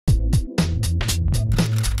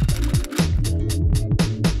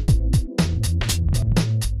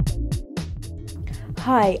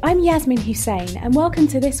Hi, I'm Yasmin Hussain and welcome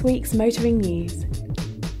to this week's Motoring News.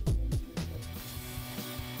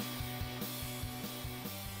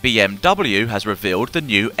 BMW has revealed the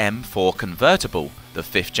new M4 Convertible, the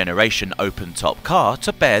 5th generation open-top car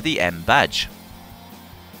to bear the M badge.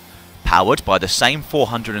 Powered by the same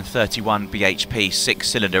 431 bhp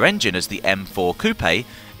 6-cylinder engine as the M4 Coupe,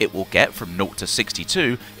 it will get from 0 to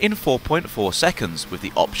 62 in 4.4 seconds with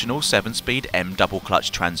the optional 7-speed M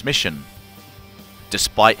double-clutch transmission.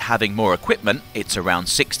 Despite having more equipment, it's around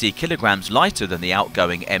 60 kilograms lighter than the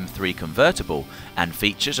outgoing M3 Convertible and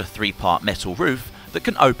features a 3-part metal roof that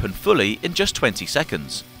can open fully in just 20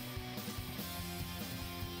 seconds.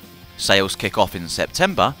 Sales kick off in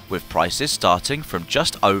September, with prices starting from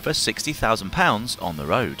just over £60,000 on the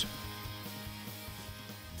road.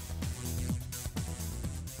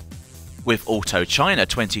 With Auto China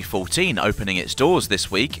 2014 opening its doors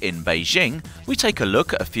this week in Beijing, we take a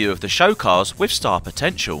look at a few of the show cars with star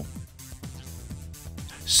potential.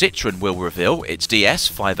 Citroën will reveal its DS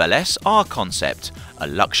 5LS R concept, a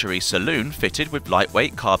luxury saloon fitted with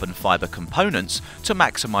lightweight carbon fibre components to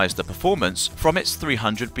maximise the performance from its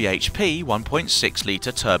 300 bhp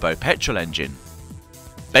 1.6-litre turbo petrol engine.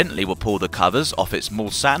 Bentley will pull the covers off its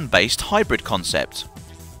Mulsanne-based hybrid concept.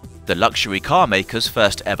 The luxury car maker's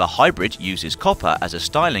first ever hybrid uses copper as a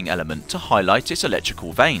styling element to highlight its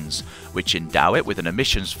electrical veins, which endow it with an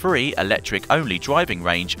emissions-free electric-only driving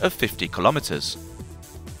range of 50 kilometres.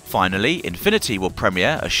 Finally, Infiniti will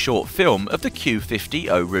premiere a short film of the Q50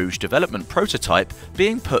 Eau Rouge development prototype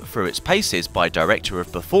being put through its paces by Director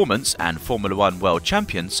of Performance and Formula One World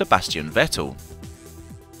Champion Sebastian Vettel.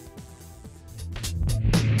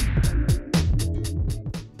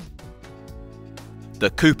 The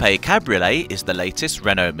Coupe-Cabriolet is the latest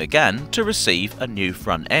Renault Megane to receive a new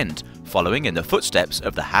front end, following in the footsteps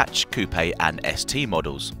of the hatch, coupe and ST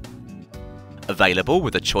models. Available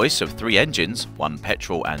with a choice of 3 engines, 1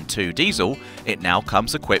 petrol and 2 diesel, it now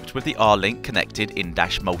comes equipped with the R-Link connected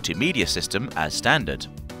in-dash multimedia system as standard.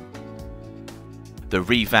 The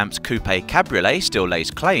revamped Coupe Cabriolet still lays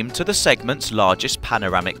claim to the segment's largest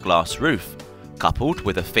panoramic glass roof, coupled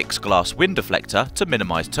with a fixed glass wind deflector to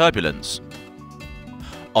minimise turbulence.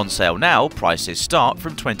 On sale now, prices start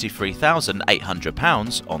from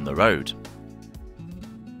 £23,800 on the road.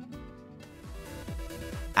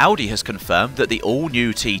 Audi has confirmed that the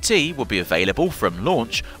all-new TT will be available from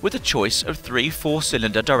launch with a choice of 3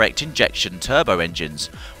 4-cylinder direct injection turbo engines,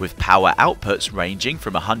 with power outputs ranging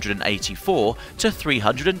from 184 to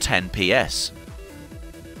 310 PS.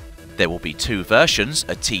 There will be 2 versions,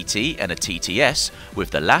 a TT and a TTS, with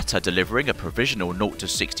the latter delivering a provisional 0 to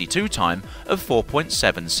 62 time of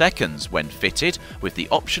 4.7 seconds when fitted with the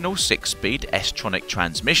optional 6-speed S-tronic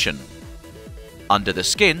transmission. Under the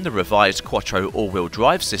skin, the revised Quattro all-wheel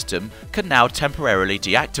drive system can now temporarily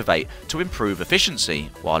deactivate to improve efficiency,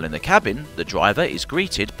 while in the cabin, the driver is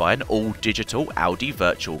greeted by an all-digital Audi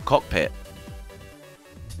virtual cockpit.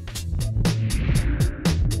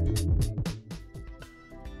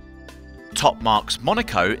 Top Marque's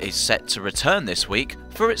Monaco is set to return this week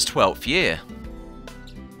for its 12th year.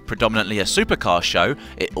 Predominantly a supercar show,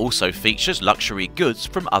 it also features luxury goods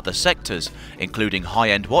from other sectors, including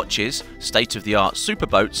high-end watches, state-of-the-art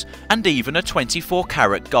superboats, and even a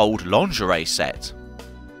 24-carat gold lingerie set.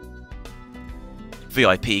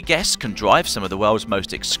 VIP guests can drive some of the world's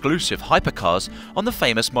most exclusive hypercars on the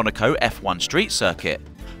famous Monaco F1 street circuit,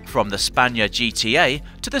 from the Spagna GTA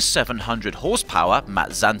to the 700-horsepower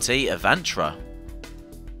Mazzanti Avantra.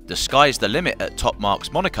 The sky's the limit at Top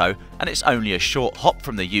Marque's Monaco, and it's only a short hop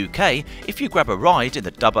from the UK if you grab a ride in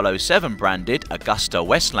the 007 branded Augusta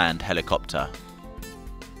Westland helicopter.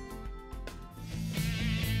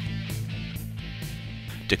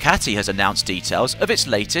 Ducati has announced details of its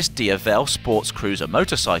latest Diavel sports cruiser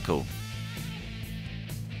motorcycle.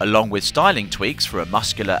 Along with styling tweaks for a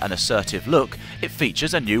muscular and assertive look, it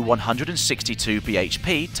features a new 162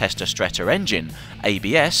 bhp Testa-Stretta engine,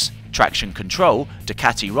 ABS, traction control,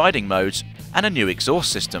 Ducati riding modes, and a new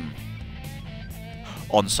exhaust system.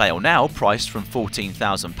 On sale now, priced from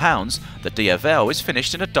 £14,000, the Diavel is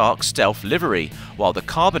finished in a dark stealth livery, while the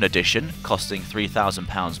Carbon Edition, costing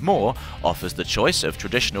 £3,000 more, offers the choice of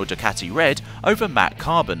traditional Ducati red over matte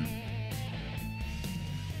carbon.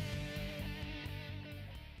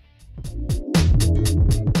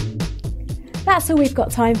 That's all we've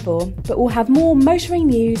got time for, but we'll have more motoring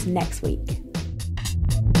news next week.